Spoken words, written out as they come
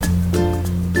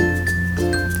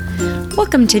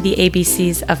Welcome to the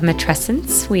ABCs of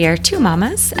Matrescence. We are two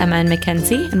mamas, Emma and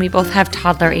Mackenzie, and we both have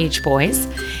toddler-age boys.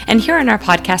 And here on our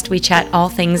podcast, we chat all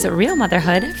things real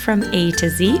motherhood from A to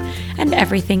Z and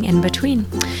everything in between.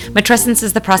 Matrescence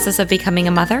is the process of becoming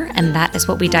a mother, and that is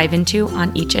what we dive into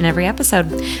on each and every episode.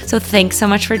 So thanks so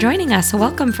much for joining us.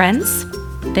 Welcome, friends.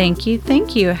 Thank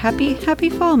you. Happy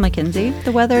fall, Mackenzie.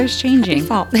 The weather is changing. Happy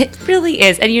fall. It really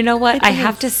is. And you know what? I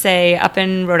have to say, up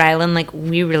in Rhode Island,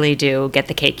 we really do get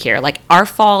the cake here. Our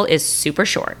fall is super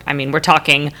short. I mean, we're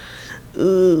talking a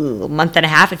month and a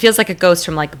half. It feels like it goes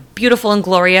from beautiful and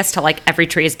glorious to every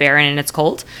tree is barren and it's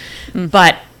cold.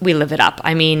 But we live it up.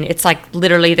 I mean, it's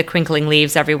literally the crinkling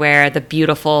leaves everywhere, the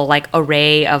beautiful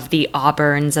array of the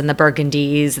auburns and the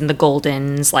burgundies and the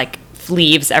goldens,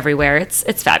 leaves everywhere.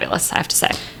 It's fabulous, I have to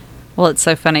say. Well, it's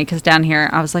so funny because down here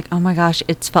I was like, oh my gosh,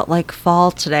 it's felt like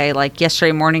fall today.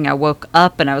 Yesterday morning I woke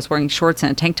up and I was wearing shorts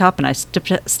and a tank top and I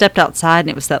stepped outside and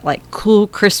it was that cool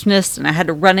crispness and I had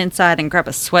to run inside and grab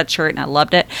a sweatshirt and I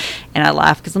loved it. And I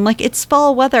laughed because I'm like, it's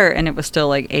fall weather, and it was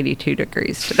still 82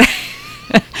 degrees today.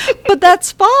 But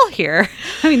that's fall here.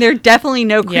 I mean, there are definitely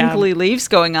no crinkly leaves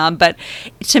going on, but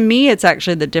to me, it's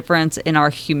actually the difference in our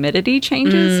humidity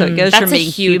changes. So it goes from being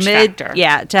humid,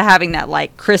 to having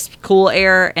that crisp, cool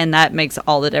air, and that makes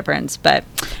all the difference. But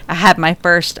I had my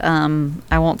first,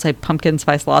 I won't say pumpkin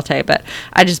spice latte, but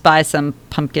I just buy some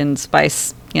pumpkin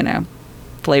spice,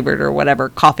 flavored or whatever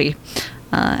coffee,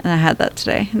 and I had that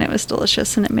today, and it was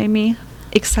delicious, and it made me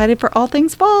excited for all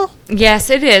things fall. Yes,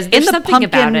 it is. There's something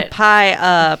pumpkin about it.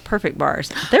 Pie Perfect Bars.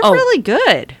 They're really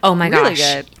good. Oh my really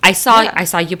gosh. Good. I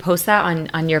saw you post that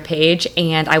on your page,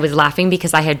 and I was laughing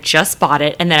because I had just bought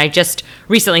it, and then I just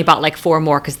recently bought 4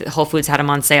 more because Whole Foods had them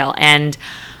on sale. And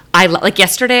I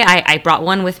yesterday I brought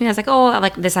one with me. I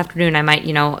was this afternoon I might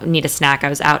need a snack. I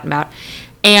was out and about.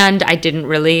 And I didn't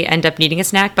really end up needing a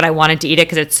snack, but I wanted to eat it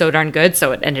because it's so darn good,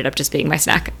 so it ended up just being my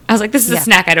snack. I was like, this is a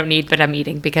snack I don't need, but I'm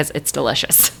eating because it's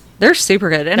delicious. They're super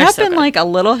good. And I've been a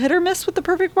little hit or miss with the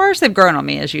Perfect Bars. They've grown on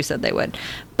me, as you said they would.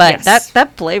 But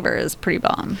that flavor is pretty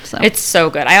bomb. So. It's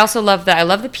so good. I also love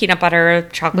the peanut butter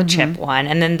chocolate chip one.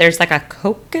 And then there's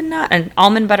an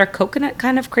almond butter coconut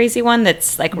kind of crazy one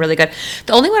that's really good.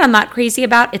 The only one I'm not crazy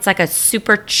about, it's a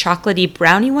super chocolatey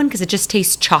brownie one because it just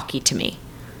tastes chalky to me.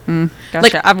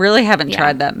 Gotcha. I really haven't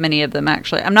tried that many of them,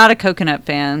 actually. I'm not a coconut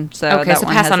fan, so okay, so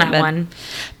pass on that one.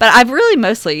 But I've really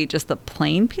mostly just the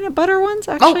plain peanut butter ones,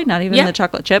 actually, not even the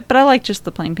chocolate chip, but I like just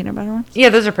the plain peanut butter ones. Yeah,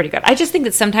 those are pretty good. I just think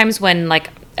that sometimes when,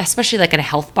 especially in a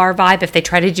health bar vibe, if they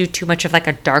try to do too much of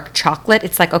a dark chocolate,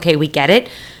 it's okay, we get it.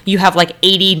 You have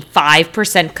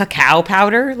 85% cacao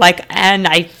powder, and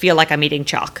I feel like I'm eating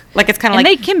chalk. It's kind of and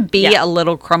they can be a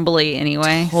little crumbly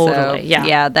anyway. Totally, so,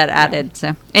 yeah, that added.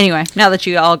 So anyway, now that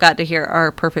you all got to hear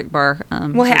our Perfect Bar.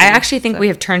 Well, hey, I actually think we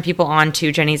have turned people on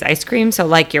to Jenny's ice cream,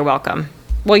 so you're welcome.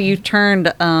 Well, you turned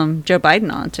Joe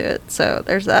Biden onto it, so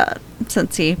there's that,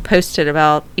 since he posted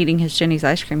about eating his Jenny's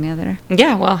ice cream the other day.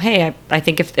 Yeah, well, hey, I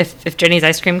think if Jenny's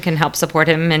ice cream can help support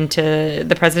him into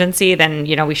the presidency, then,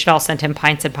 we should all send him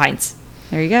pints and pints.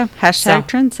 There you go. Hashtag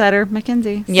trendsetter,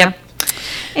 Mackenzie. Yep.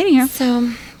 Anyhow.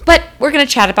 But we're going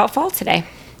to chat about fall today.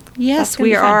 Yes,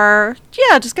 we are.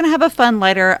 Yeah, just going to have a fun,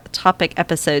 lighter topic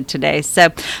episode today. So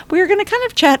we're going to kind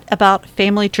of chat about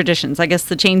family traditions. I guess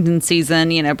the change in season,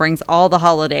 brings all the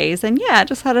holidays. And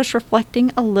just had us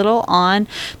reflecting a little on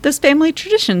those family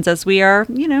traditions as we are,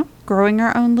 growing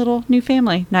our own little new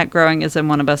family. Not growing as in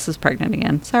one of us is pregnant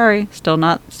again. Sorry, still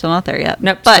not there yet.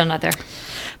 Nope, still not there.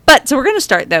 But so we're going to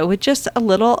start though with just a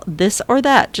little this or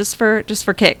that, just for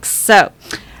kicks. So.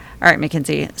 All right,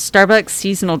 Mackenzie, Starbucks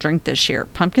seasonal drink this year,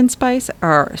 pumpkin spice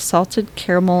or salted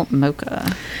caramel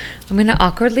mocha? I'm going to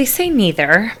awkwardly say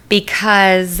neither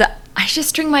because I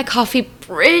just drink my coffee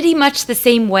pretty much the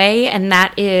same way, and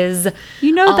that is...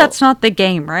 that's not the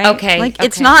game, right? Okay.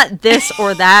 It's not this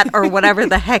or that or whatever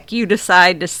the heck you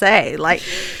decide to say.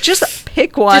 Just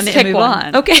pick one and move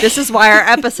on. Okay. This is why our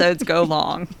episodes go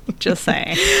long. Just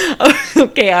saying.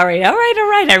 Okay, all right.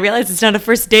 I realize it's not a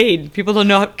first date. People don't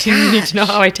need to know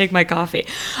how I take my coffee.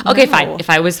 Okay, fine.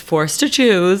 If I was forced to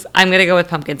choose, I'm going to go with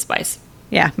pumpkin spice.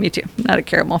 Yeah, me too. Not a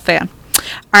caramel fan.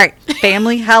 All right,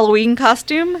 family Halloween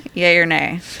costume, yay or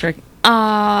nay?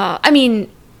 I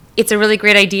mean, it's a really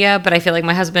great idea, but I feel like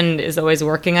my husband is always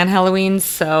working on Halloween,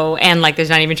 and there's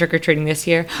not even trick-or-treating this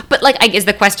year. But is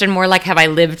the question more have I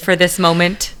lived for this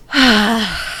moment?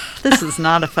 This is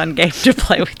not a fun game to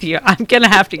play with you. I'm going to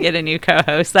have to get a new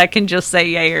co-host that can just say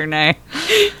yay or nay.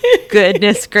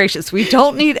 Goodness gracious. We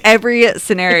don't need every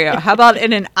scenario. How about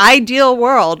in an ideal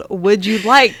world, would you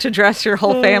like to dress your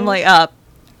whole family up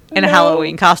in a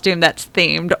Halloween costume that's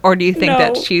themed, or do you think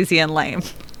that's cheesy and lame?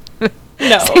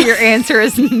 No. So your answer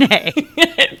is nay.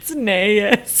 It's nay,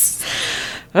 yes.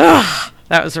 Ugh,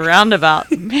 that was a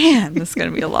roundabout. Man, this is going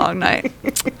to be a long night.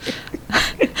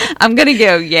 I'm going to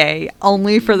go yay,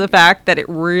 only for the fact that it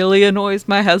really annoys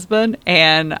my husband,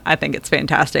 and I think it's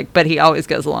fantastic, but he always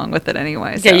goes along with it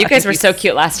anyway. Yeah, you guys were so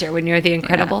cute last year when you were the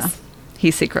Incredibles. Yeah, he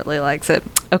secretly likes it.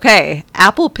 Okay,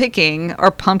 apple picking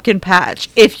or pumpkin patch.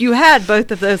 If you had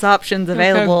both of those options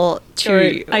available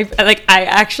to you. I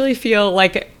actually feel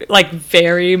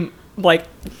very like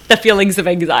the feelings of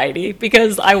anxiety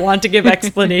because I want to give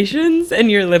explanations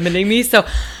and you're limiting me. So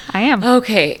I am.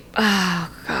 Okay. Oh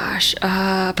gosh.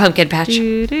 Pumpkin patch.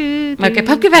 Okay,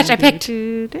 pumpkin patch I picked.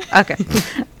 Okay.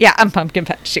 Yeah, I'm pumpkin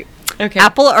patch too. Okay.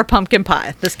 Apple or pumpkin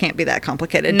pie? This can't be that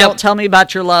complicated. Nope. Don't tell me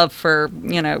about your love for,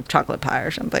 chocolate pie or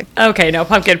something. Okay, no,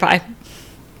 pumpkin pie.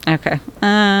 Okay.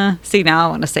 See, now I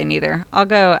want to say neither. I'll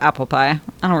go apple pie.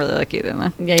 I don't really like either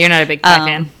though. Yeah, you're not a big pie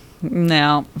fan.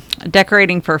 No.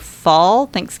 Decorating for fall,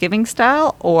 Thanksgiving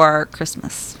style, or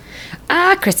Christmas?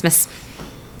 Christmas.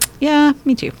 Yeah,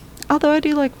 me too. Although I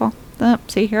do like fall.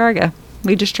 See, here I go.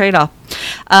 We just trade off.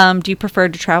 Do you prefer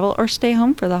to travel or stay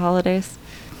home for the holidays?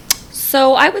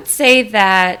 So I would say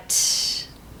that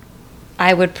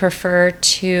I would prefer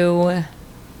to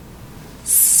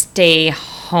stay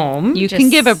home. You can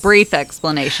give a brief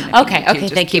explanation. If Okay, you need to. okay,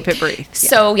 Just thank you. Keep it brief. Yeah.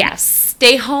 So yes,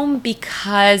 stay home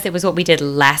because it was what we did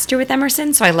last year with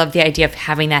Emerson. So I love the idea of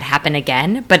having that happen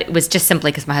again. But it was just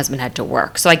simply because my husband had to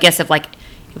work. So I guess if it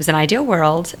was an ideal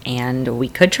world and we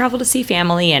could travel to see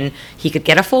family and he could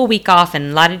get a full week off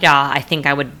and la-da-da, I think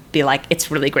I would be like,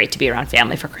 it's really great to be around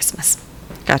family for Christmas.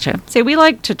 Gotcha. See, we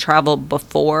like to travel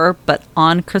before, but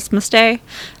on Christmas Day,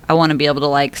 I want to be able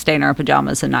to stay in our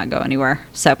pajamas and not go anywhere.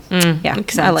 So, yeah,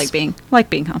 I like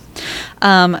being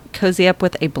home. Cozy up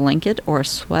with a blanket or a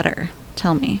sweater.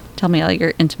 Tell me all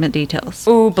your intimate details.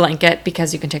 Ooh, blanket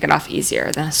because you can take it off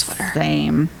easier than a sweater.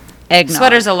 Same. Eggnog.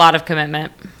 Sweater's a lot of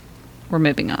commitment. We're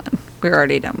moving on. We're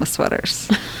already done with sweaters.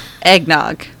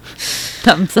 Eggnog.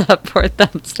 Thumbs up or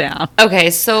thumbs down. Okay,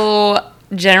 so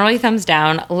generally thumbs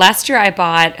down. Last year I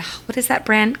bought, what is that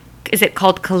brand? Is it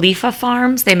called Khalifa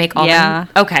Farms? They make almond. Yeah.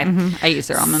 Okay. Mm-hmm. I use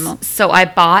their almond milk. So I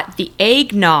bought the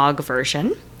eggnog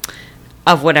version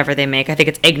of whatever they make. I think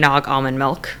it's eggnog almond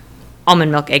milk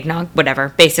eggnog,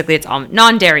 whatever. Basically, it's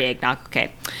non-dairy eggnog.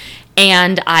 Okay.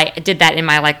 And I did that in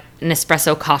my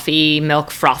Nespresso coffee milk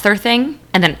frother thing,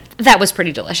 and then that was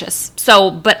pretty delicious.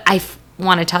 So, but I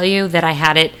want to tell you that I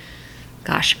had it,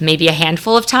 maybe a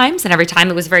handful of times, and every time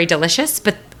it was very delicious,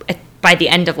 but by the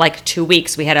end of 2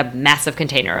 weeks, we had a massive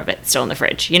container of it still in the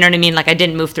fridge. You know what I mean? I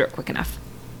didn't move through it quick enough.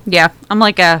 Yeah, I'm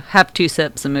have 2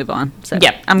 sips and move on. So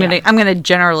yep, I'm gonna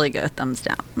generally go thumbs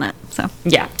down on it. So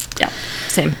yeah,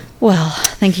 same. Well,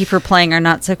 thank you for playing our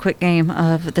not so quick game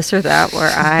of this or that,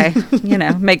 where I,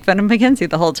 make fun of Mackenzie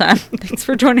the whole time. Thanks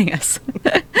for joining us.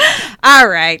 All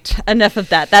right, enough of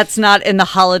that. That's not in the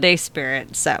holiday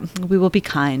spirit, so we will be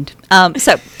kind.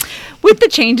 So, with the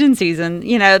change in season,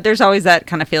 there's always that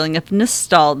kind of feeling of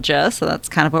nostalgia. So that's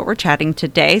kind of what we're chatting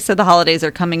today. So the holidays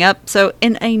are coming up. So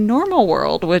in a normal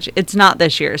world, which it's not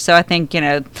this year. So I think,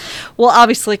 we'll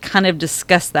obviously kind of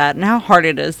discuss that and how hard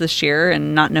it is this year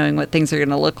and not knowing what things are going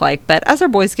to look like. But as our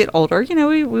boys get older,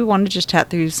 we want to just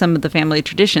chat through some of the family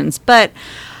traditions. But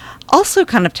also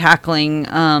kind of tackling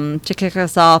to kick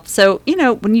us off. So,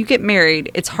 when you get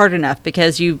married, it's hard enough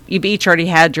because you've each already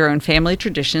had your own family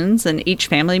traditions and each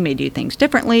family may do things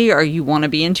differently or you want to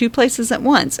be in 2 places at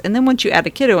once. And then once you add a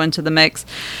kiddo into the mix,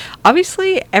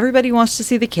 obviously everybody wants to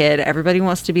see the kid. Everybody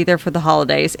wants to be there for the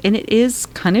holidays. And it is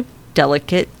kind of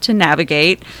delicate to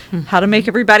navigate how to make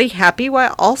everybody happy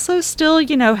while also still,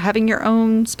 having your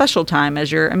own special time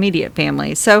as your immediate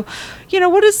family. So,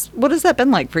 what has that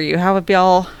been like for you? How have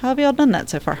y'all done that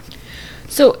so far?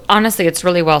 So honestly, it's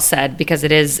really well said because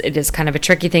it is kind of a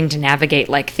tricky thing to navigate,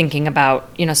 thinking about,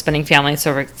 spending family.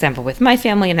 So for example, with my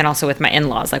family and then also with my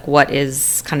in-laws, what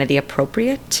is kind of the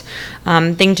appropriate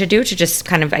thing to do to just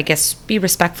kind of, I guess, be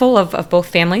respectful of both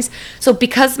families. So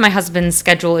because my husband's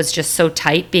schedule is just so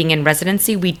tight being in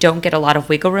residency, we don't get a lot of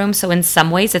wiggle room. So in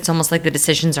some ways, it's almost like the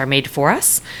decisions are made for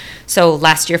us. So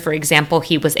last year, for example,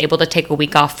 he was able to take a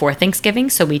week off for Thanksgiving.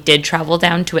 So we did travel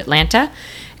down to Atlanta.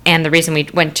 And the reason we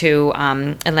went to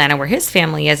Atlanta where his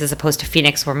family is as opposed to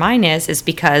Phoenix where mine is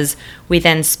because we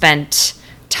then spent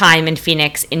time in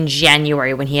Phoenix in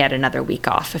January when he had another week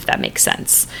off, if that makes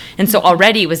sense. And so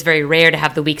already it was very rare to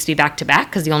have the weeks be back to back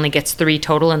because he only gets 3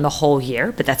 total in the whole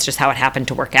year. But that's just how it happened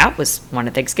to work out, was one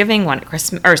at Thanksgiving, one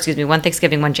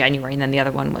Thanksgiving, one January, and then the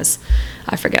other one was,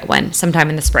 I forget when,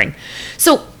 sometime in the spring.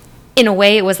 So in a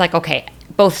way it was okay,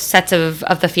 both sets of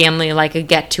the family like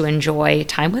get to enjoy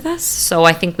time with us. So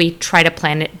I think we try to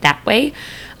plan it that way.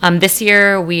 This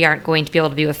year, we aren't going to be able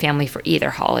to be with family for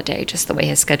either holiday, just the way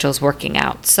his schedule is working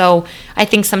out. So I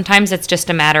think sometimes it's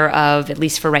just a matter of, at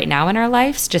least for right now in our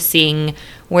lives, just seeing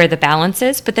where the balance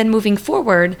is. But then moving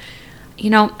forward,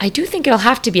 I do think it'll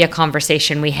have to be a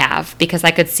conversation we have, because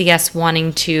I could see us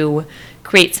wanting to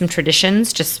create some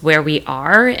traditions just where we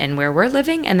are and where we're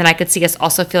living. And then I could see us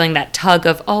also feeling that tug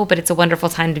of, oh, but it's a wonderful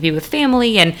time to be with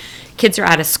family and kids are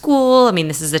out of school. I mean,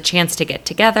 this is a chance to get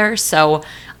together. So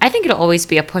I think it'll always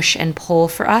be a push and pull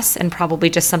for us, and probably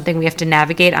just something we have to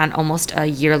navigate on almost a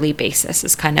yearly basis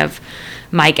is kind of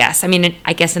my guess. I mean,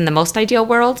 I guess in the most ideal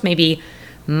world, maybe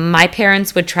my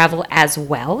parents would travel as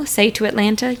well, say to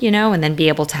Atlanta, and then be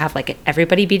able to have like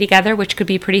everybody be together, which could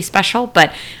be pretty special.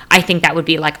 But I think that would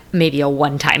be like maybe a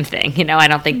one-time thing. I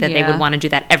don't think that they would want to do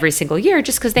that every single year,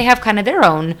 just because they have kind of their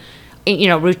own,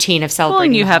 routine of celebrating. Well,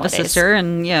 and you have holidays. A sister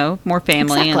and, more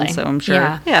family. Exactly. And so I'm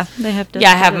sure, they have to. Yeah,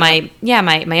 I have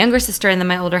my younger sister and then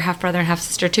my older half brother and half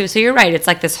sister too. So you're right. It's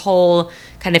like this whole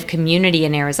kind of community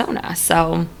in Arizona.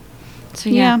 So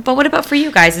yeah. But what about for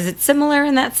you guys? Is it similar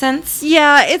in that sense?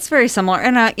 Yeah, it's very similar.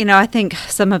 And, I think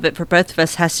some of it for both of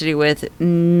us has to do with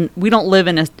we don't live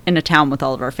in a town with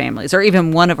all of our families, or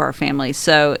even one of our families.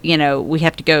 So, we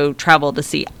have to go travel to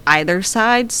see either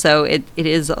side. So it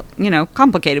is,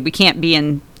 complicated. We can't be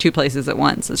in two places at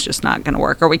once. It's just not going to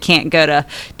work. Or we can't go to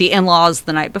the in-laws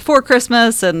the night before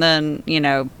Christmas and then,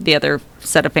 the other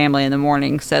set of family in the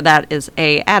morning. So that is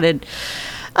a added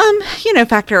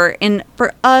factor. And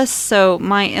for us, so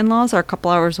my in-laws are a couple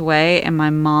hours away and my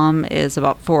mom is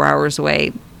about 4 hours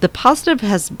away. The positive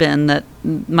has been that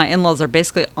my in-laws are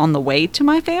basically on the way to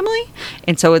my family.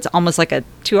 And so it's almost like a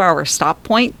 2-hour stop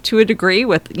point to a degree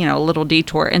with, a little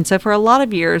detour. And so for a lot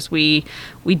of years, we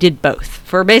did both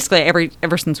for basically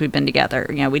ever since we've been together.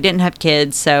 We didn't have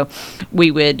kids, so we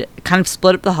would kind of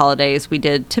split up the holidays. We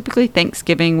did typically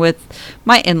Thanksgiving with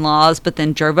my in-laws, but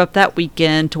then drove up that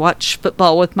weekend to watch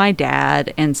football with my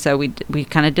dad. And so we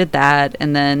kind of did that.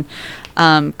 And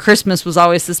then Christmas was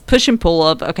always this push and pull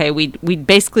of, okay, we'd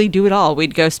basically do it all.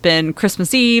 We'd go spend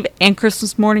Christmas Eve and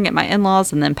Christmas morning at my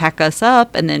in-laws and then pack us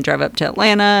up and then drive up to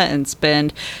Atlanta and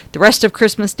spend the rest of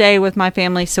Christmas Day with my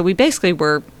family. So we basically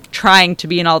were trying to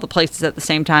be in all the places at the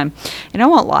same time. And I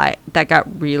won't lie, that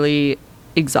got really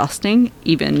exhausting,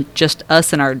 even just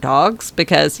us and our dogs,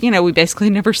 because, we basically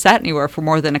never sat anywhere for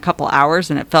more than a couple hours,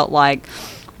 and it felt like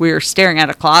we were staring at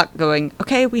a clock going,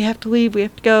 okay, we have to leave, we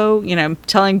have to go,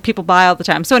 telling people bye all the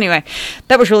time. So anyway,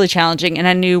 that was really challenging. And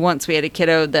I knew once we had a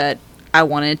kiddo that I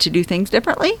wanted to do things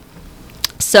differently.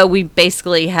 So we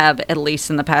basically have, at least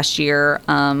in the past year,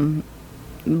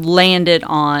 landed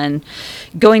on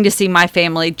going to see my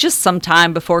family just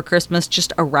sometime before Christmas,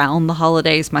 just around the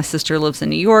holidays. My sister lives in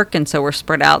New York, and so we're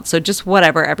spread out. So just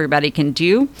whatever everybody can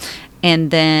do. And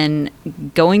then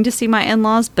going to see my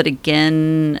in-laws, but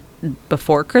again,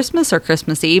 before Christmas or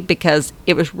Christmas Eve, because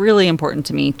it was really important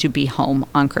to me to be home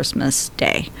on Christmas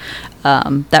Day.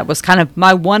 That was kind of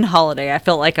my one holiday. I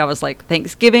felt like I was like,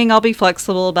 Thanksgiving I'll be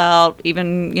flexible about,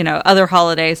 even, other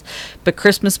holidays. But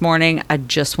Christmas morning, I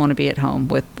just want to be at home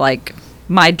with like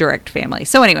my direct family.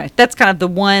 So anyway, that's kind of the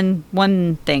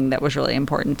one thing that was really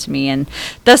important to me. And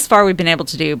thus far we've been able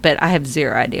to do, but I have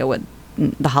zero idea what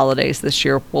the holidays this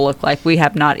year will look like. We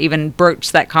have not even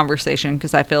broached that conversation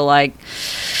because I feel like,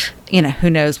 who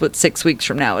knows what 6 weeks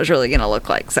from now is really going to look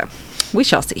like. So we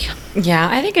shall see. Yeah,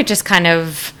 I think it just kind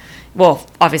of, well,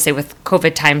 obviously with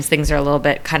COVID times, things are a little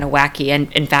bit kind of wacky.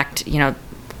 And in fact,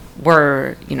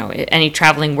 we're, any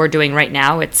traveling we're doing right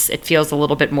now, it feels a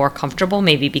little bit more comfortable,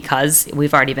 maybe because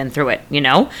we've already been through it,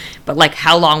 but like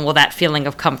how long will that feeling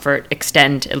of comfort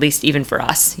extend, at least even for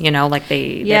us, like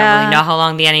they don't really know how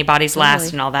long the antibodies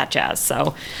last and all that jazz.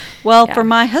 So, well, for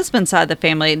my husband's side of the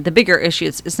family, the bigger issue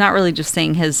is it's not really just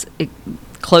seeing his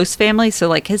close family. So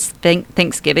like his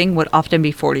Thanksgiving would often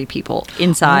be 40 people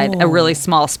inside a really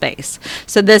small space.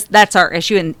 So that's our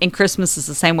issue. And Christmas is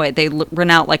the same way. They rent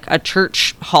out like a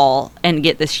church hall and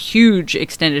get this huge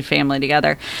extended family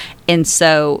together. And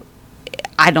so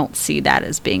I don't see that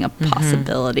as being a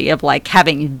possibility of like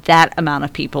having that amount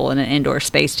of people in an indoor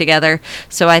space together.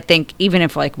 So I think even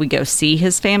if like we go see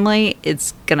his family,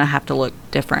 it's going to have to look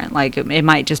different. Like it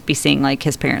might just be seeing like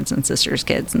his parents and sisters'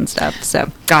 kids and stuff.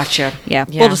 So gotcha. Yeah.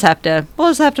 We'll just have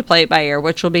to play it by ear,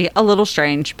 which will be a little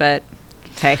strange, but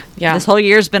hey, this whole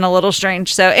year's been a little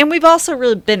strange. So, and we've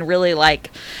also been really like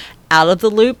out of the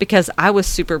loop because I was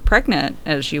super pregnant,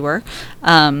 as you were,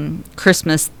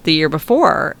 Christmas the year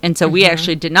before. And so we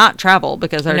actually did not travel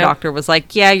because our doctor was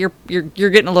like, yeah, you're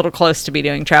getting a little close to be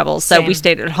doing travel. So we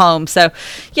stayed at home. So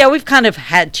yeah, we've kind of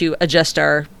had to adjust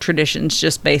our traditions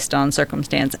just based on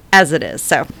circumstance as it is.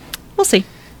 So we'll see.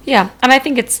 Yeah. And I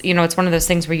think it's, it's one of those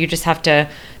things where you just have to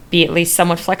be at least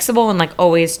somewhat flexible and like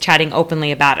always chatting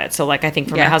openly about it. So like I think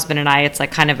for my husband and I, it's like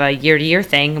kind of a year-to-year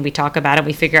thing, and we talk about it,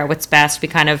 we figure out what's best, we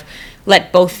kind of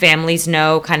let both families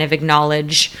know, kind of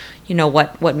acknowledge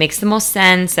what makes the most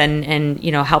sense, and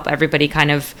help everybody kind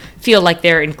of feel like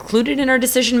they're included in our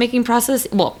decision making process.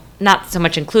 Well, not so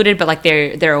much included, but like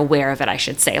they're aware of it, I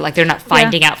should say. Like they're not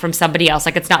finding out from somebody else.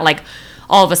 Like it's not like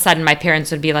all of a sudden my parents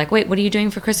would be like, wait, what are you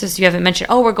doing for Christmas? You haven't mentioned,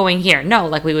 we're going here. No,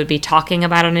 like we would be talking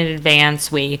about it in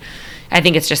advance. I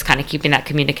think it's just kind of keeping that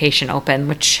communication open,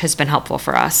 which has been helpful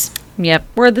for us. Yep,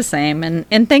 we're the same.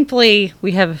 And thankfully,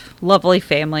 we have a lovely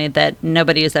family that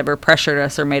nobody has ever pressured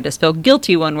us or made us feel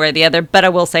guilty one way or the other. But I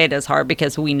will say it is hard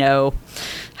because we know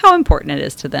how important it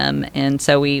is to them. And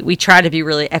so we try to be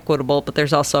really equitable. But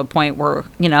there's also a point where,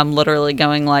 I'm literally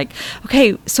going like,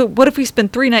 okay, so what if we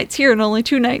spend 3 nights here and only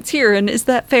 2 nights here? And is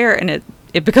that fair? And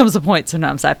it becomes a point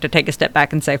sometimes I have to take a step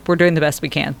back and say, we're doing the best we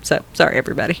can. So, sorry,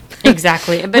 everybody.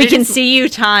 Exactly. But we can see you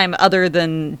time other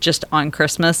than just on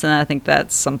Christmas. And I think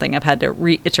that's something I've had to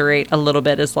reiterate a little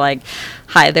bit is like,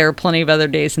 hi, there are plenty of other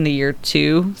days in the year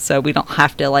too. So we don't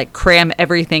have to like cram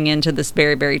everything into this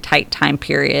very, very tight time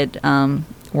period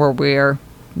where we're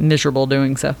miserable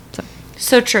doing so.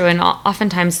 So true. And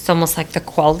oftentimes it's almost like the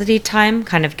quality time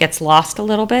kind of gets lost a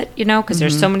little bit, because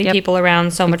there's so many people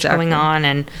around, so much going on.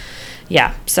 And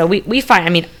yeah, so we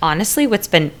find, honestly, what's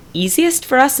been easiest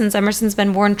for us since Emerson's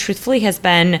been born, truthfully, has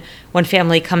been when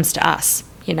family comes to us,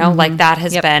 like that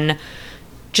has been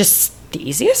just the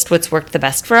easiest, what's worked the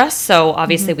best for us. So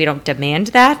obviously we don't demand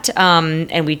that.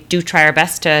 And we do try our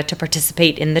best to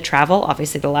participate in the travel.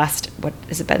 Obviously the last, what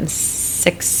has it been,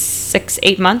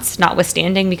 8 months,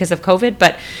 notwithstanding because of COVID.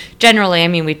 But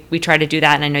generally, we try to do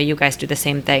that. And I know you guys do the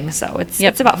same thing. So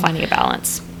it's about finding a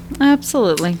balance.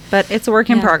 Absolutely. But it's a work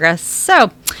in progress. So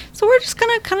we're just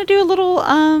going to kind of do a little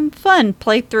fun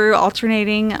playthrough,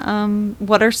 alternating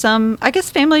what are some, I guess,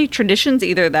 family traditions,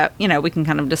 either that, we can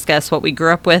kind of discuss what we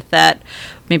grew up with, that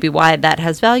maybe why that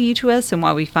has value to us and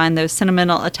why we find those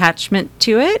sentimental attachment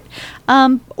to it,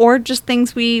 or just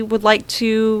things we would like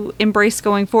to embrace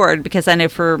going forward. Because I know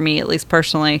for me, at least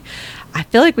personally, I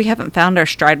feel like we haven't found our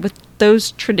stride with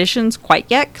those traditions quite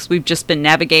yet because we've just been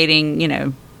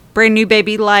navigating, brand new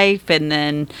baby life and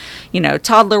then,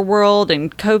 toddler world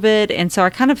and COVID. And so I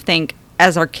kind of think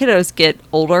as our kiddos get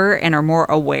older and are more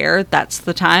aware, that's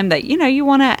the time that, you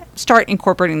want to start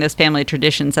incorporating those family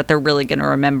traditions that they're really going to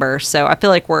remember. So I feel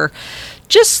like we're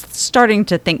just starting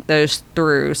to think those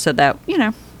through so that,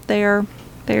 they're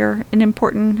an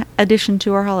important addition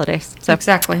to our holidays. So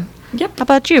exactly. Yep. How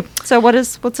about you? So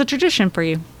what's a tradition for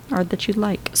you? Or that you'd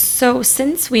like? So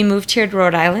since we moved here to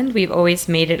Rhode Island, we've always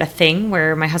made it a thing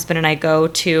where my husband and I go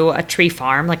to a tree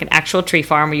farm, like an actual tree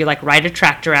farm where you like ride a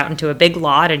tractor out into a big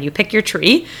lot and you pick your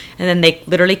tree and then they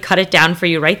literally cut it down for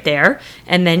you right there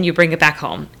and then you bring it back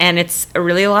home. And it's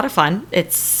really a lot of fun.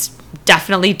 It's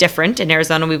definitely different. In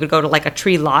Arizona, we would go to like a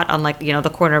tree lot on like,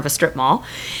 the corner of a strip mall.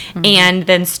 And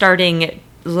then starting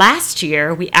last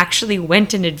year, we actually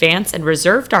went in advance and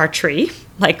reserved our tree.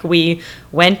 Like we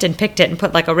went and picked it and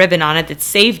put like a ribbon on it that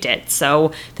saved it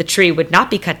so the tree would not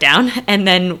be cut down. And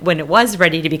then when it was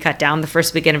ready to be cut down, the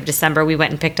first weekend of December, we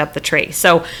went and picked up the tree.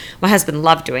 So my husband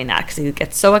loved doing that because he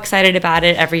gets so excited about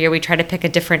it. Every year we try to pick a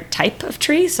different type of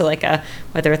tree. So like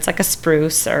whether it's like a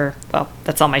spruce or, well,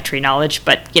 that's all my tree knowledge,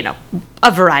 but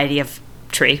a variety of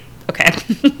tree. Okay.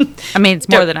 It's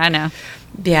more than I know.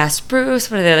 Yeah, spruce.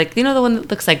 What are they like? The one that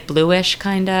looks like bluish,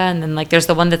 kind of, and then like there's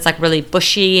the one that's like really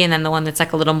bushy, and then the one that's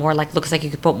like a little more like looks like you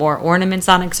could put more ornaments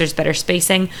on it because there's better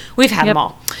spacing. We've had them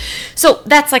all, so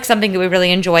that's like something that we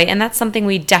really enjoy, and that's something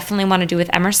we definitely want to do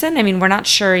with Emerson. We're not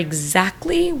sure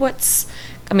exactly what's.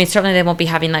 Certainly they won't be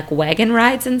having like wagon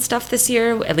rides and stuff this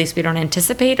year. At least we don't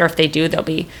anticipate. Or if they do, they'll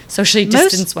be socially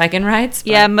distanced wagon rides.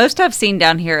 But. Yeah, most I've seen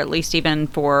down here, at least even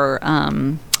for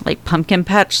like pumpkin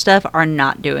patch stuff, are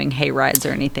not doing hay rides or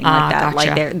anything like that.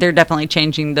 Gotcha. Like they're definitely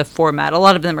changing the format. A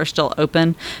lot of them are still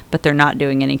open, but they're not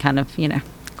doing any kind of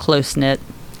close knit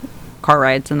car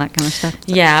rides and that kind of stuff.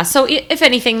 So. Yeah. So if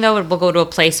anything, though, we'll go to a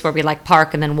place where we like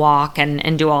park and then walk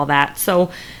and do all that.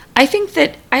 So. I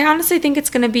honestly think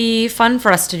it's going to be fun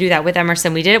for us to do that with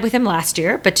Emerson. We did it with him last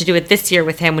year, but to do it this year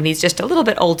with him when he's just a little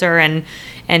bit older and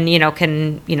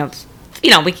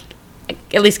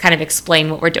at least kind of explain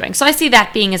what we're doing. So I see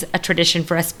that being as a tradition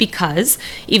for us, because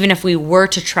even if we were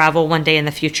to travel one day in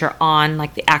the future on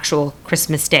like the actual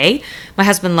Christmas day, my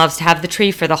husband loves to have the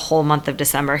tree for the whole month of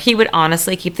December. He would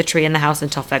honestly keep the tree in the house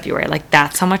until February. Like,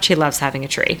 that's how much he loves having a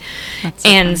tree. That's so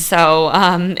and fun. So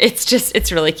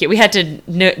it's really cute. We had to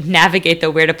navigate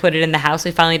though where to put it in the house.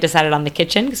 We finally decided on the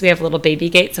kitchen because we have a little baby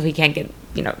gate, so he can't get,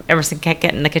 Emerson can't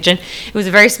get in the kitchen. It was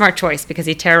a very smart choice because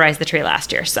he terrorized the tree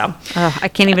last year. So I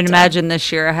can't even imagine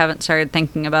this year. I haven't started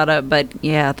thinking about it, but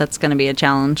yeah, that's going to be a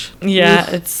challenge.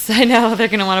 yeah, I know they're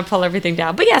going to want to pull everything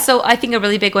down. But yeah, so I think a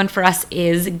really big one for us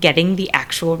is getting the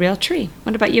actual real tree.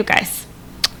 What about you guys?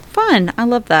 Fun. I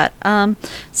love that.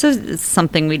 So it's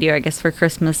something we do, I guess, for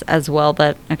Christmas as well.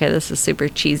 But okay, this is super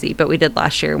cheesy, but we did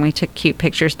last year and we took cute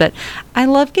pictures. But I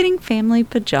love getting family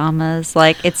pajamas.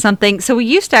 Like, it's something. So we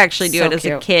used to actually do So it as a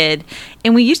cute. kid,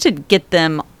 and we used to get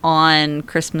them on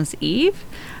Christmas Eve.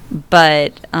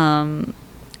 But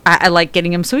I like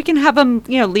getting them so we can have them,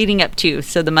 leading up to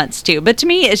the months too. But to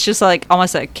me, it's just like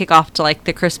almost a kickoff to like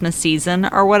the Christmas season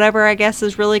or whatever, I guess,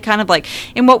 is really kind of like.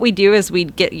 And what we do is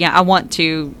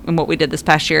and what we did this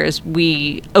past year is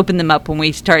we opened them up when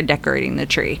we started decorating the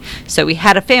tree. So we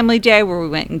had a family day where we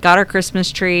went and got our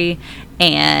Christmas tree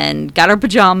and got our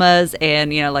pajamas,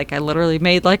 and like I literally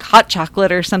made like hot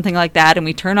chocolate or something like that, and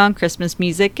we turn on Christmas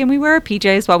music and we wear our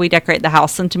PJs while we decorate the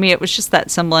house. And to me, it was just that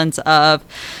semblance of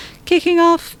kicking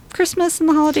off Christmas and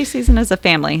the holiday season as a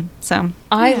family. So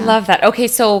I love that. Okay,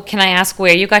 so can I ask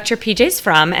where you got your PJs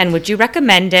from, and would you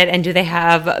recommend it? And do they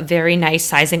have very nice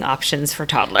sizing options for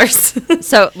toddlers?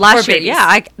 So last Or year,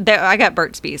 babies. I got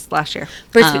Burt's Bees last year.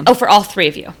 For all three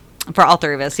of you. For all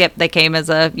three of us. Yep. They came as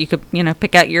you could,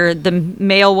 pick out the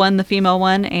male one, the female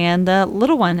one, and the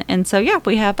little one. And so, yeah,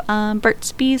 we have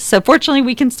Burt's Bees. So fortunately,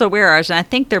 we can still wear ours. And I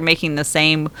think they're making the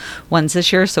same ones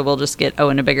this year. So we'll just get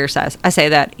Owen a bigger size. I say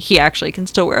that he actually can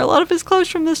still wear a lot of his clothes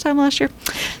from this time last year.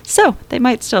 So they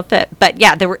might still fit. But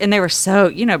yeah, they were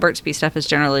so, Burt's Bees stuff is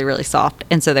generally really soft.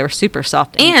 And so they were super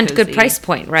soft. And good cozy. price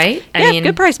point, right? I mean,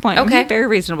 good price point. Okay. Very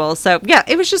reasonable. So yeah,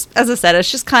 it was just, as I said,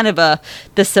 it's just kind of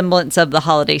the semblance of the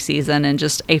holiday season, and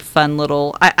just a fun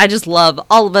little. I just love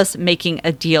all of us making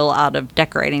a deal out of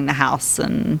decorating the house,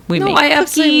 and we make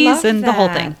cookies and the whole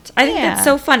thing. I think that's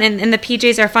so fun, and the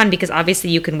PJs are fun because obviously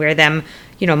you can wear them,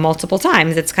 multiple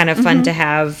times. It's kind of fun to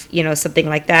have, something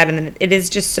like that, and then it is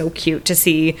just so cute to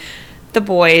see the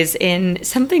boys in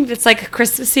something that's like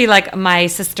Christmassy. Like, my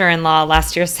sister-in-law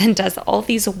last year sent us all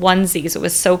these onesies. It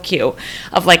was so cute,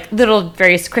 of like little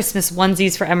various Christmas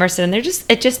onesies for Emerson. And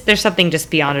there's something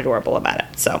just beyond adorable about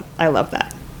it. So I love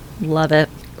that. Love it.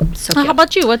 So cute. How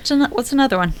about you? What's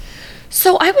another one?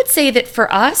 So I would say that for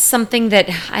us, something that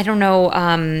I don't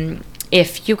know,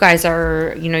 if you guys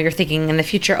are, you're thinking in the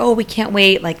future, oh, we can't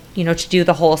wait, like, to do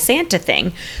the whole Santa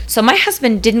thing. So my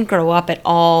husband didn't grow up at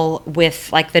all with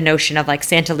like the notion of like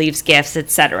Santa leaves gifts,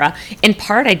 etc. In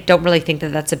part, I don't really think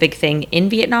that that's a big thing in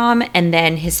Vietnam. And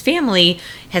then his family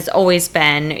has always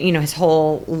been, his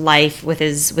whole life with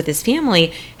his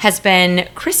family has been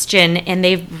Christian, and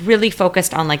they've really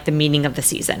focused on like the meaning of the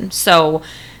season. So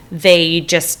they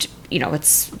just,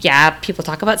 people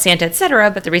talk about Santa,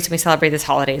 etc., but the reason we celebrate this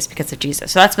holiday is because of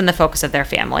Jesus. So that's been the focus of their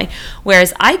family.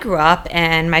 Whereas I grew up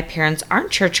and my parents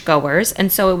aren't churchgoers,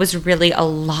 and so it was really a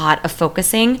lot of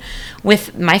focusing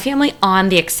with my family on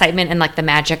the excitement and like the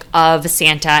magic of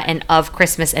Santa and of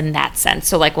Christmas in that sense.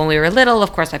 So like when we were little,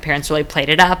 of course, my parents really played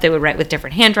it up. They would write with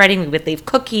different handwriting. We would leave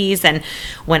cookies. And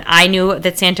when I knew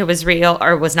that Santa was real,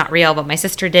 or was not real, but my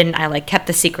sister didn't, I like kept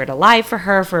the secret alive for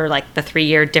her for like the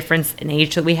 3-year difference in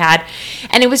age that we had.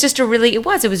 And it was just it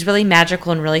was really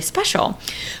magical and really special.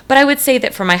 But I would say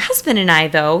that for my husband and I,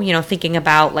 though, thinking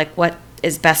about like what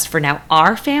is best for now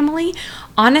our family,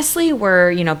 honestly,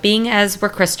 we're, being as we're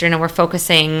Christian and we're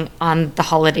focusing on the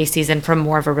holiday season from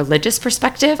more of a religious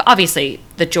perspective. Obviously,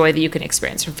 the joy that you can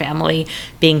experience from family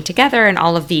being together and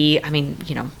all of the,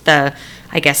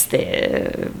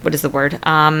 what is the word?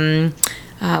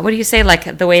 What do you say?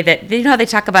 Like the way that, how they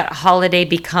talk about holiday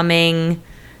becoming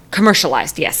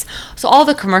commercialized, yes. So all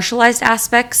the commercialized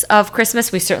aspects of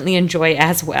Christmas we certainly enjoy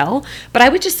as well. But I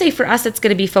would just say for us, it's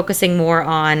going to be focusing more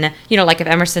on, like if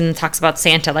Emerson talks about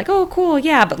Santa, like, oh, cool,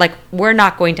 yeah, but like we're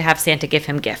not going to have Santa give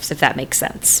him gifts, if that makes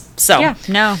sense. So yeah,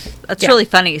 no, that's really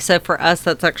funny. So for us,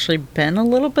 that's actually been a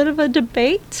little bit of a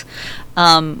debate.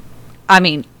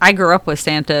 I grew up with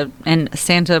Santa, and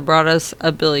Santa brought us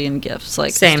a billion gifts,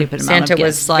 like same. A stupid amount Santa of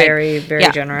gifts. was very, very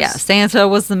generous. Yeah, Santa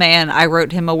was the man. I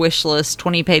wrote him a wish list,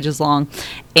 20 pages long,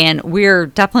 and we're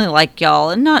definitely like y'all,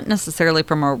 and not necessarily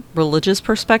from a religious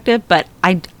perspective, but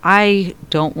I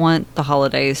don't want the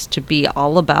holidays to be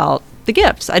all about the the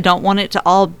gifts. I don't want it to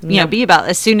all, be about,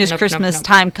 as soon as Christmas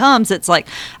time comes, it's like,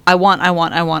 I want.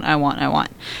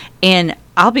 And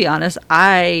I'll be honest,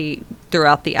 I threw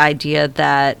out the idea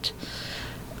that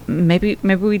maybe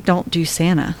we don't do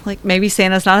Santa. Like, maybe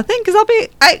Santa's not a thing, because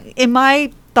in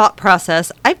my thought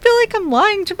process, I feel like I'm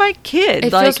lying to my kid. It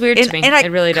feels weird to me. And it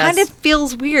really does. Kind of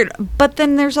feels weird. But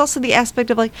then there's also the aspect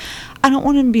of, like, I don't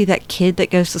want him to be that kid that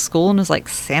goes to school and is like,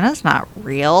 Santa's not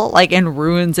real, like, and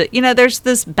ruins it. There's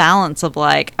this balance of,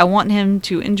 like, I want him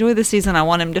to enjoy the season. I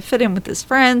want him to fit in with his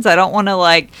friends. I don't want to,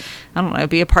 like, I don't know,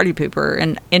 be a party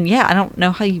pooper. And yeah, I don't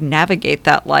know how you navigate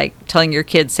that, like, telling your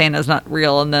kids Santa's not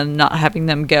real and then not having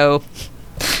them go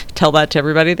tell that to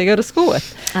everybody they go to school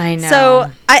with. I know.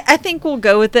 So I think we'll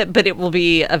go with it, but it will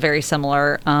be a very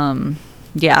similar, Santa's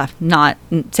not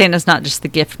just the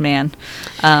gift man.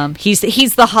 He's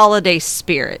the holiday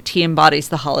spirit. He embodies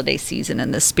the holiday season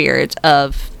and the spirit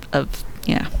of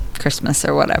Christmas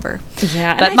or whatever.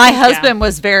 Yeah. But my husband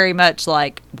was very much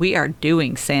like, we are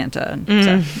doing Santa.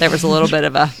 So there was a little bit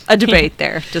of a debate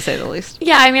there, to say the least.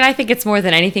 Yeah, I mean, I think it's more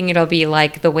than anything, it'll be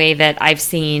like the way that I've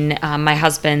seen my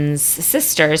husband's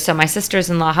sisters, so my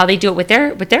sisters-in-law, how they do it with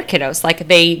their kiddos. Like,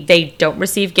 they don't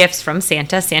receive gifts from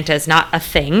Santa. Santa is not a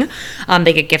thing.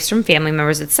 They get gifts from family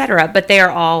members, etc. But they are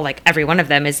all, like, every one of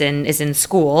them is in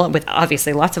school with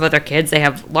obviously lots of other kids. They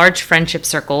have large friendship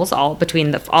circles, all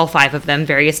between all five of them,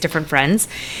 various different friends,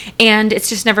 and it's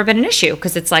just never been an issue,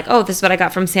 because it's like, oh, this is what I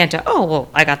got from Santa. Oh, well,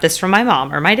 I got this from my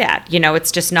mom or my dad.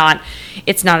 It's just not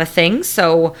a thing.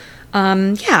 So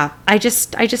I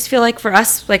just feel like for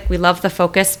us, like, we love the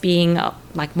focus being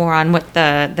like more on what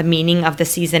the meaning of the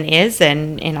season is,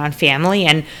 and on family,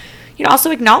 and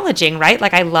also acknowledging, right?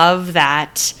 Like, I love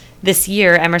that this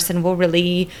year Emerson will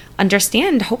really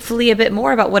understand, hopefully, a bit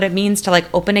more about what it means to, like,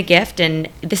 open a gift and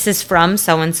this is from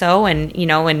so and so, and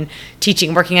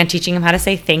working on teaching him how to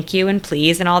say thank you and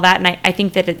please and all that. And I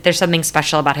think that there's something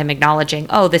special about him acknowledging,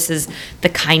 oh, this is the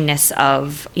kindness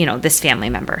of this family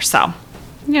member. So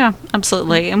yeah,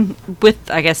 absolutely. And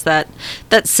with, I guess, that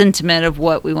sentiment of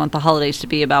what we want the holidays to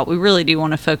be about, we really do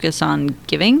want to focus on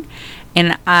giving.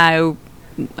 And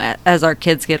as our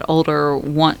kids get older,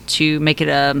 want to make it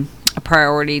a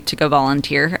priority to go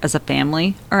volunteer as a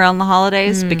family around the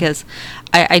holidays, because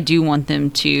I do want them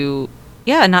to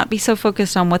not be so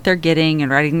focused on what they're getting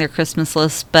and writing their Christmas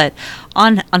list, but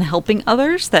on helping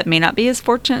others that may not be as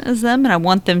fortunate as them. And I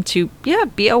want them to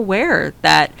be aware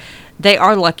that they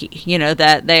are lucky,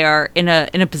 that they are in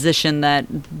a position that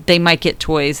they might get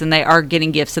toys and they are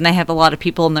getting gifts, and they have a lot of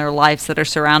people in their lives that are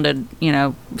surrounding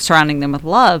them with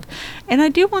love. And I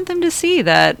do want them to see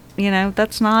that,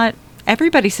 that's not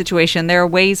everybody's situation. There are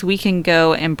ways we can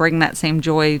go and bring that same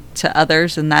joy to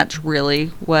others, and that's really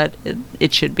what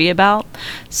it should be about.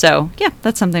 So yeah,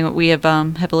 that's something that we have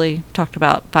heavily talked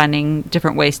about, finding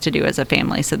different ways to do as a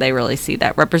family, so they really see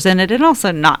that represented, and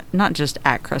also not just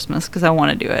at Christmas, because I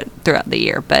want to do it throughout the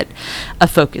year, but a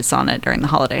focus on it during the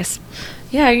holidays.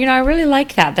 Yeah, I really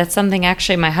like that. That's something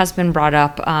actually my husband brought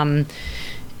up.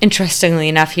 Interestingly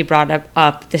enough, he brought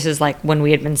up, this is like when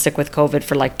we had been sick with COVID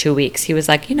for like 2 weeks. He was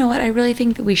like, you know what, I really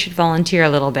think that we should volunteer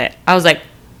a little bit. I was like,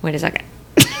 wait a second.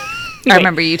 I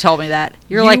remember you told me that.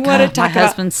 You're like, my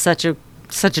husband's such a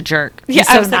jerk. He's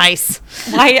so nice.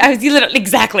 Why? I was literally,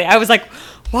 exactly. I was like,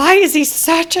 why is he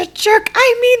such a jerk?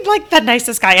 I mean, like, the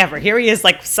nicest guy ever. Here he is,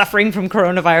 like, suffering from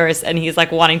coronavirus, and he's, like,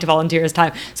 wanting to volunteer his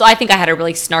time. So I think I had a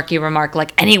really snarky remark,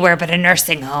 like, anywhere but a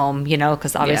nursing home,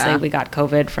 because obviously we got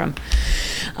COVID from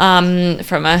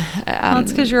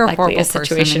it's because you're a horrible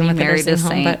situation with a nursing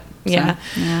home. But yeah.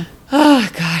 Yeah. Oh,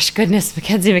 gosh, goodness,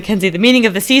 Mackenzie, the meaning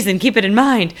of the season, keep it in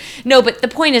mind. No, but the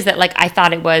point is that, like, I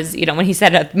thought it was, when he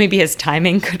said maybe his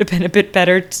timing could have been a bit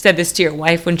better, said this to your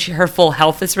wife when her full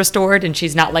health is restored and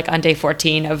she's not, like, on day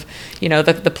 14 of,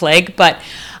 the plague. But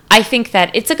I think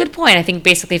that it's a good point. I think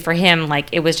basically for him, like,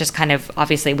 it was just kind of,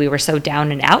 obviously we were so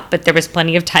down and out, but there was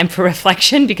plenty of time for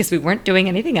reflection because we weren't doing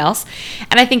anything else.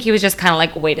 And I think he was just kind of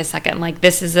like, wait a second, like,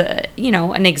 this is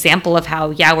an example of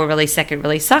how, we're really sick, it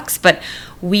really sucks, but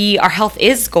our health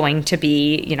is going to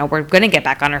be, we're going to get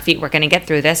back on our feet, we're going to get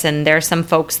through this. And there are some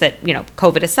folks that,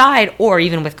 COVID aside, or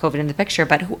even with COVID in the picture,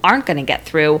 but who aren't going to get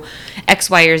through X,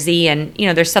 Y, or Z. And,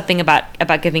 there's something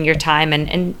about giving your time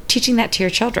and teaching that to your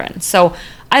children. So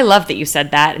I love that you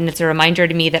said that, and it's a reminder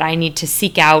to me that I need to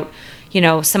seek out,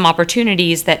 some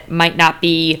opportunities that might not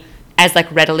be as,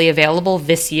 like, readily available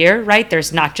this year, right?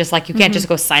 There's not just, like, you can't just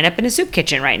go sign up in a soup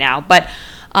kitchen right now, but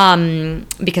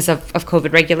because of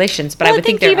COVID regulations. But I would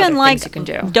think there are other things you can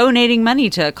do. Donating money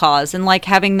to a cause and, like,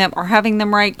 having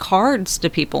them write cards to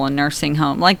people in nursing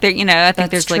home. Like, there, I think That's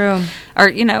there's true.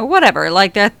 like, or, whatever.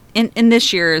 Like, and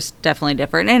this year is definitely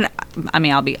different. And I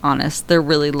mean, I'll be honest, they're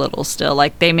really little still.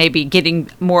 Like, they may be getting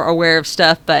more aware of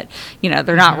stuff, but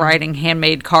they're not writing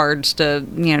handmade cards to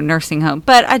nursing home.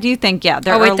 But I do think there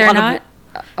are a lot of.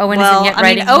 Owen isn't yet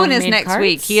writing Owen is homemade next cards?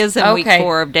 week. He is in week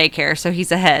 4 of daycare, so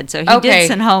he's ahead. So he did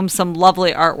send home some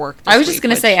lovely artwork this I was just week,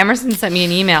 going to say, Emerson sent me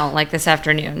an email like this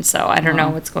afternoon, so I don't know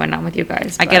what's going on with you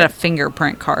guys. I get a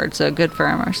fingerprint card, so good for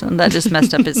Emerson. That just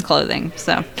messed up his clothing.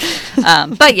 So,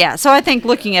 but yeah, so I think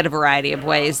looking at a variety of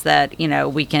ways that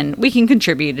we can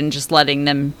contribute, and just letting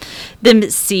them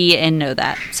see and know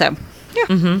that. So,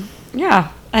 yeah,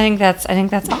 yeah, I think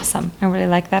that's awesome. I really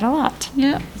like that a lot.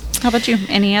 Yeah. How about you?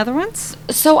 Any other ones?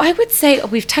 So I would say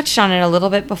we've touched on it a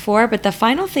little bit before, but the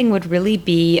final thing would really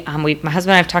be, my husband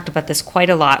and I have talked about this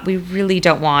quite a lot. We really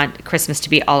don't want Christmas to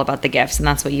be all about the gifts, and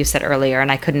that's what you said earlier,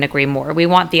 and I couldn't agree more. We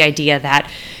want the idea that,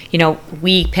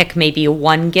 we pick maybe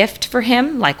one gift for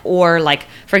him, or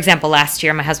for example, last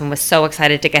year my husband was so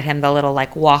excited to get him the little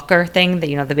walker thing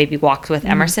that, the baby walks with.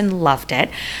 Emerson loved it.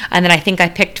 And then I think I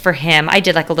picked for him, I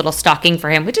did a little stocking for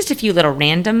him with just a few little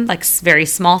random, very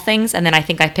small things. And then I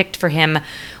think I picked for him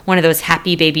one of those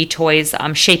Happy Baby Toys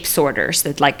shape sorters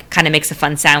that kind of makes a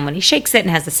fun sound when he shakes it, and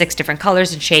has the 6 different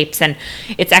colors and shapes. And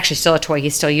it's actually still a toy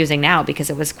he's still using now because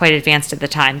it was quite advanced at the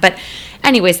time. But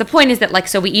anyways, the point is that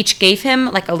so we each gave him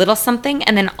a little something,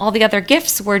 and then all the other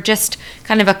gifts were just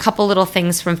kind of a couple little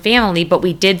things from family. But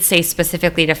we did say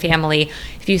specifically to family,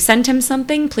 if you send him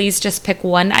something, please just pick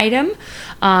one item.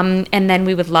 And then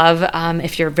we would love,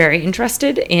 if you're very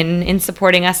interested in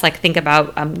supporting us, think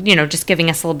about, just giving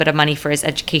us a little bit of money for his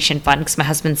education fund, because my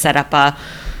husband set up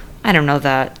I don't know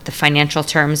the financial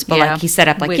terms, but he set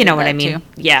up you know what I mean? Too.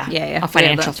 Yeah. A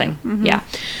financial thing. Mm-hmm. Yeah.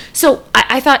 So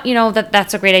I thought,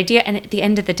 that's a great idea. And at the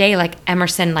end of the day,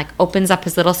 Emerson opens up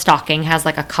his little stocking, has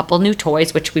a couple new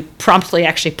toys, which we promptly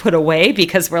actually put away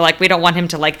because we're we don't want him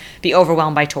to be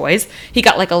overwhelmed by toys. He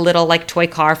got a little toy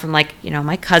car from my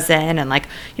cousin, and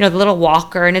the little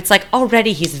walker, and it's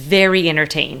already he's very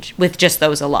entertained with just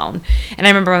those alone. And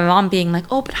I remember my mom being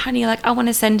oh, but honey, I want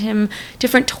to send him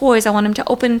different toys. I want him to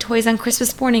open toys on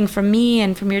Christmas morning from me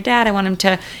and from your dad. I want him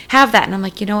to have that. And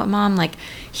I'm you know what, Mom,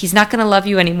 he's not going to love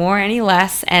you anymore, any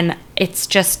less. And it's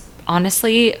just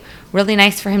honestly really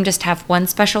nice for him just to have one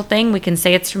special thing. We can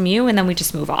say it's from you, and then we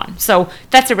just move on. So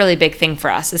that's a really big thing for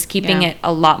us, is keeping it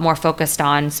a lot more focused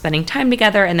on spending time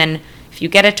together. And then if you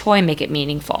get a toy, make it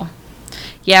meaningful.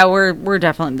 Yeah, we're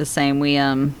definitely the same. We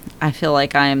I feel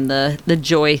like I am the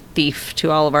joy thief to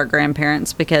all of our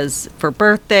grandparents, because for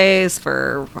birthdays,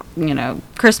 for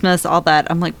Christmas, all that,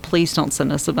 I'm please don't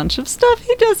send us a bunch of stuff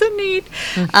he doesn't need.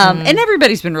 Mm-hmm. And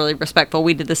everybody's been really respectful.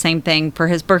 We did the same thing for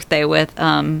his birthday with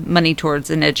money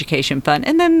towards an education fund,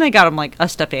 and then they got him a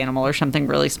stuffed animal or something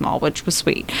really small, which was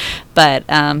sweet. But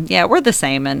yeah, we're the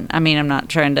same. And I mean, I'm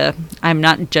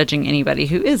not judging anybody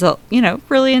who is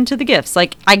really into the gifts.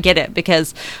 I get it,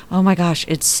 because oh my gosh,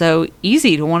 it's so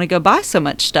easy to want to go buy so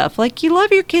much stuff. You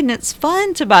love your kid, and it's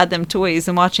fun to buy them toys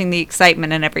and watching the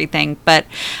excitement and everything. But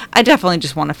I definitely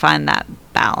just want to find that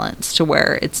balance to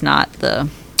where it's not the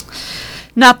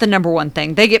number one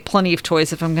thing. They get plenty of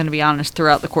toys, if I'm going to be honest,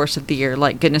 throughout the course of the year.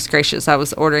 Goodness gracious, I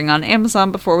was ordering on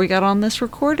Amazon before we got on this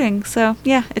recording. So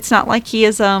yeah, it's not like he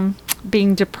is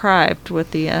being deprived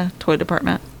with the toy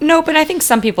department. No, but I think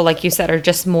some people, like you said, are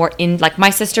just more in,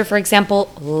 my sister, for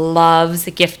example, loves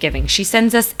gift giving. She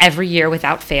sends us every year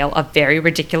without fail a very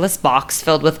ridiculous box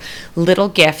filled with little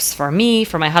gifts for me,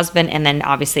 for my husband, and then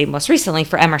obviously most recently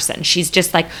for Emerson. She's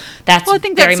just that's I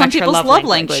think very that's some much her people's love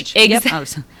language.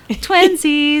 Exactly. Yep.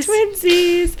 Twinsies.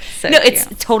 Twinsies. So no, cute.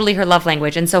 it's totally her love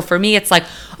language. And so for me, it's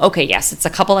okay, yes, it's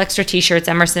a couple extra t-shirts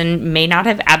Emerson may not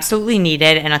have absolutely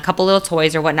needed, and a couple little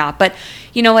toys or whatnot. But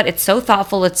you know what? It's so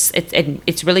thoughtful. It's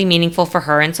really meaningful for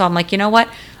her. And so I'm you know what?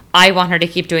 I want her to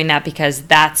keep doing that, because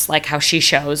that's how she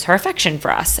shows her affection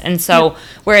for us. And so,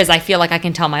 whereas I feel I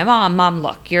can tell my mom,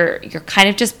 look, you're kind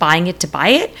of just buying it to buy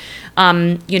it.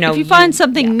 If you find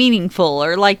something meaningful,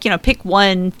 or pick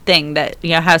one thing that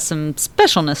has some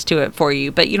specialness to it for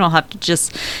you, but you don't have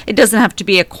to it doesn't have to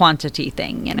be a quantity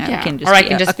thing, It can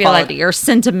just be a quality or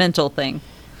sentimental thing.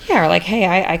 Yeah, or hey,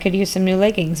 I could use some new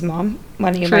leggings, Mom.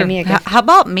 Why don't you buy me a gift? How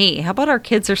about me? How about our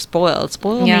kids are spoiled?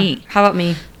 Spoil me. How about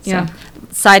me? Yeah.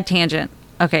 Side tangent.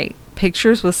 Okay,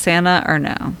 pictures with Santa or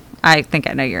no? I think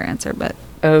I know your answer, but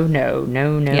oh no.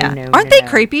 Aren't they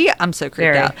creepy? I'm so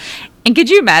creeped out. And could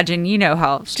you imagine?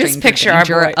 How strange just picture our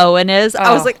boy. Owen is.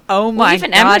 I was oh my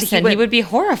even god, Emerson, he would be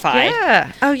horrified.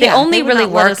 Yeah. Oh yeah. They only really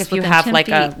work if you have 10 a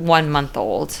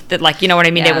 1-month-old that you know what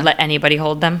I mean. Yeah. They would let anybody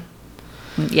hold them.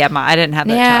 Yeah, I didn't have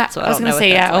that Yeah, chat, so I I was don't gonna know say,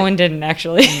 what yeah, that's like. Owen didn't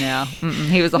actually. No,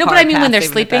 he was a No, hard but I mean, when pass they're even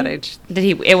at sleeping, that age. did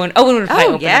he? Owen would probably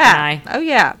open up an eye. Oh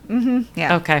yeah,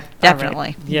 yeah. Okay, Definitely. all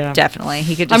right. Yeah. Definitely.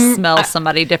 He could just smell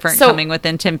somebody different so- coming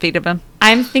within 10 feet of him.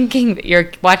 I'm thinking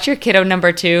that watch your kiddo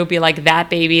number 2 be like that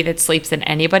baby that sleeps in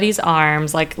anybody's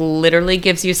arms, like literally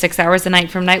gives you 6 hours a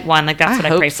night from night 1. Like that's what I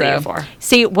hope pray for you for.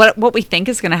 See, what we think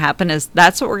is going to happen is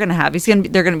that's what we're going to have.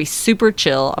 They're going to be super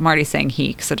chill. I'm already saying he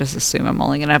because I just assume I'm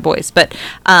only going to have boys. But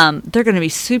they're going to be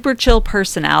super chill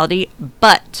personality,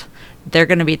 but they're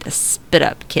going to be the spit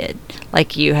up kid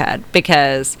like you had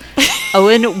because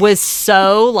Owen was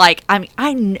so like, I mean,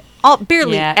 I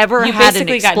barely ever You had an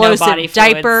basically got no body explosive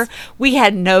diaper. fluids. We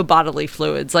had no bodily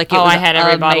fluids. Like it was I had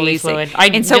every bodily amazing. fluid. I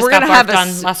and so just we're got gonna have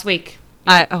barfed on last week.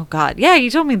 Oh God, yeah,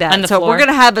 you told me that. On the So floor. we're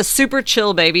gonna have a super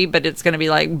chill baby, but it's gonna be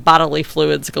like bodily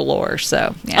fluids galore.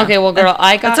 So yeah. Okay, well, girl,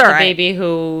 I got That's all the right. baby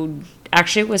who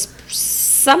actually was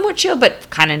somewhat chill, but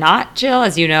kind of not chill,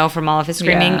 as you know from all of his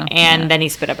screaming. Yeah, and then he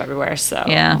spit up everywhere. So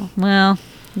Yeah. Well,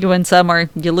 you win some or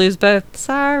you lose both.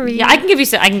 Sorry. yeah, I can give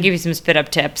you some spit up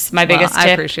tips. My Well, biggest I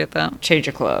tip: appreciate that. change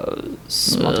your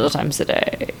clothes multiple times a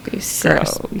day. So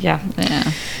Gross. yeah,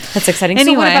 Yeah. that's exciting.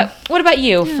 Anyway. So what about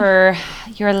you for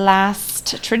your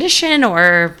last tradition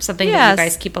or something that Yes. you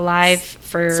guys keep alive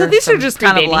for? So these are from just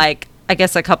kind of pre-baby? like, I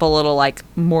guess, a couple little like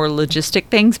more logistic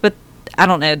things, but I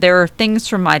don't know. There are things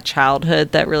from my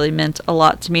childhood that really meant a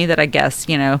lot to me that I guess,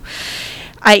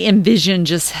 I envision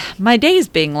just my days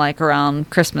being like around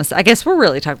Christmas. I guess we're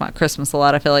really talking about Christmas a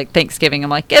lot. I feel like Thanksgiving,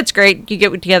 I'm like, it's great. You get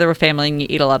together with family and you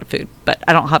eat a lot of food. But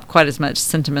I don't have quite as much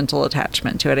sentimental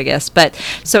attachment to it, I guess. But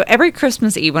so every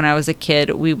Christmas Eve when I was a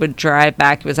kid, we would drive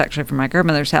back. It was actually from my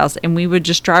grandmother's house. And we would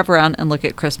just drive around and look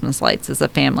at Christmas lights as a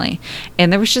family.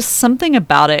 And there was just something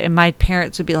about it. And my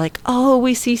parents would be like, oh,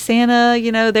 we see Santa.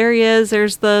 There he is.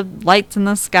 There's the lights in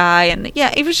the sky. And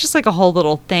yeah, it was just like a whole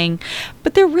little thing.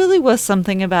 But there really was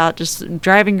something about just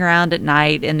driving around at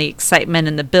night and the excitement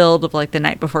and the build of like the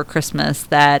night before Christmas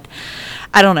that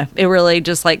I don't know, it really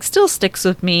just like still sticks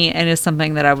with me and is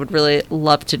something that I would really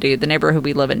love to do. The neighborhood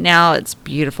we live in now, it's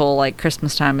beautiful. Like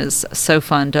Christmas time is so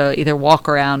fun to either walk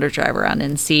around or drive around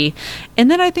and see. And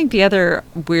then I think the other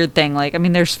weird thing, like, I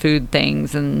mean, there's food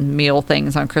things and meal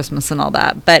things on Christmas and all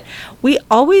that, but we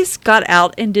always got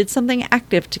out and did something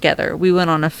active together. We went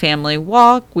on a family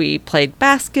walk. We played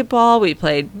basketball. We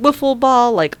played wiffle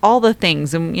ball, like all the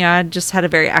things. And, I just had a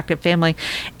very active family.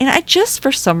 And I just,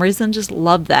 for some reason, just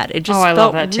loved that. It just I felt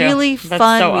love that too. really That's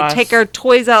fun. so We'd us. take our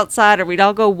toys outside or we'd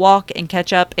all go walk and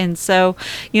catch up. And so,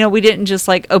 we didn't just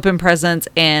like open presents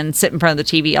and sit in front of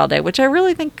the TV all day, which I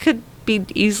really think could be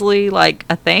easily like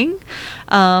a thing.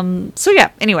 So yeah,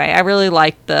 anyway, I really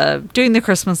liked doing the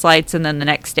Christmas lights and then the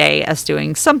next day us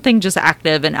doing something just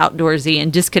active and outdoorsy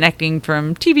and disconnecting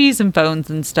from TVs and phones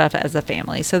and stuff as a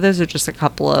family. So those are just a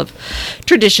couple of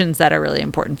traditions that are really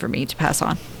important for me to pass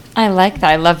on. I like that.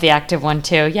 I love the active one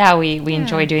too. Yeah, we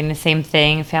enjoy doing the same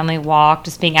thing. Family walk,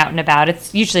 just being out and about.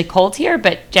 It's usually cold here,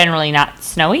 but generally not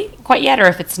snowy quite yet. Or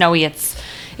if it's snowy, it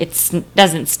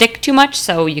doesn't stick too much,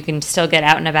 so you can still get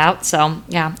out and about. So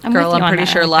yeah, I'm Girl, with you I'm on pretty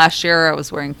that. sure last year I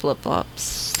was wearing flip-flops.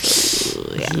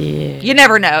 So, yeah. You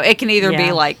never know. It can either be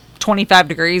Yeah. like 25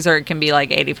 degrees or it can be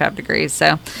like 85 degrees.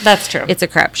 So That's true. it's a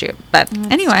crapshoot. But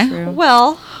anyway, true.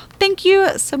 well, thank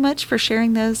you so much for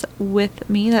sharing those with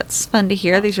me. That's fun to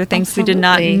hear. These are things we did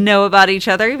not Absolutely. know about each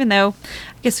other, even though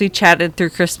I guess we chatted through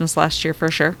Christmas last year for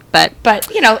sure. But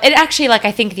it actually, like,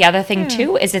 I think the other thing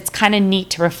too is it's kind of neat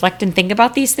to reflect and think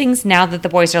about these things now that the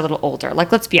boys are a little older.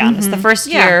 Like, let's be honest, the first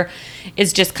Yeah. year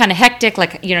is just kind of hectic.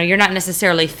 Like, you're not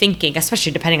necessarily thinking,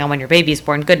 especially depending on when your baby's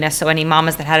born. Goodness, so any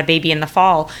mamas that had a baby in the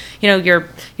fall, you're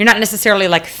not necessarily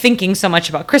like thinking so much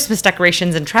about Christmas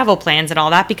decorations and travel plans and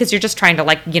all that because you're just trying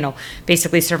to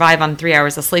basically survive on 3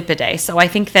 hours of sleep a day. So I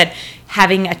think that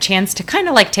having a chance to kind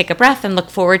of like take a breath and look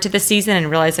forward to the season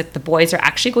and realize that the boys are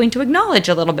actually going to acknowledge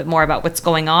a little bit more about what's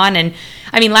going on. And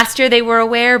I mean, last year they were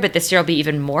aware, but this year will be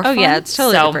even more fun. oh yeah, it's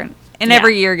totally different. And yeah.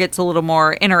 every year gets a little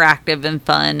more interactive and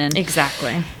fun. And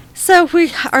Exactly. so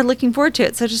we are looking forward to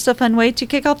it. So just a fun way to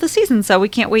kick off the season. So we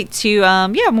can't wait to,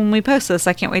 when we post this,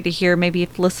 I can't wait to hear maybe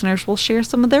if listeners will share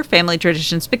some of their family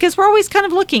traditions because we're always kind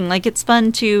of looking like it's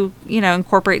fun to,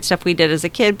 incorporate stuff we did as a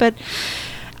kid. But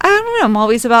I don't know, I'm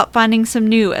always about finding some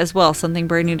new as well, something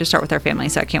brand new to start with our family.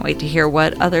 So I can't wait to hear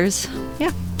what others,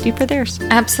 deeper theirs.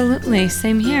 Absolutely.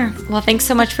 Same here. Well, thanks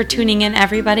so much for tuning in,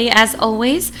 everybody. As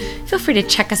always, feel free to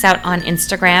check us out on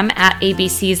Instagram at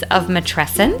ABCs of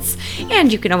Matrescence.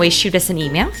 And you can always shoot us an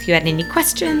email if you had any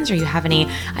questions or you have any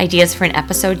ideas for an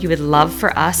episode you would love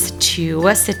for us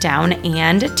to sit down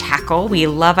and tackle. We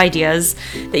love ideas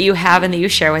that you have and that you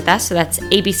share with us. So that's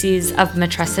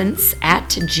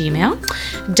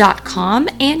abcsofmatrescence@gmail.com.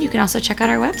 And you can also check out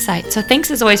our website. So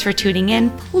thanks as always for tuning in.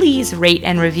 Please rate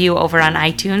and review over on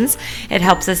iTunes. It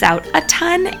helps us out a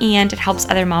ton and it helps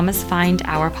other mamas find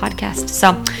our podcast.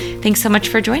 So thanks so much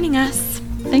for joining us.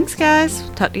 Thanks, guys.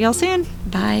 Talk to y'all soon.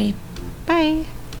 Bye. Bye.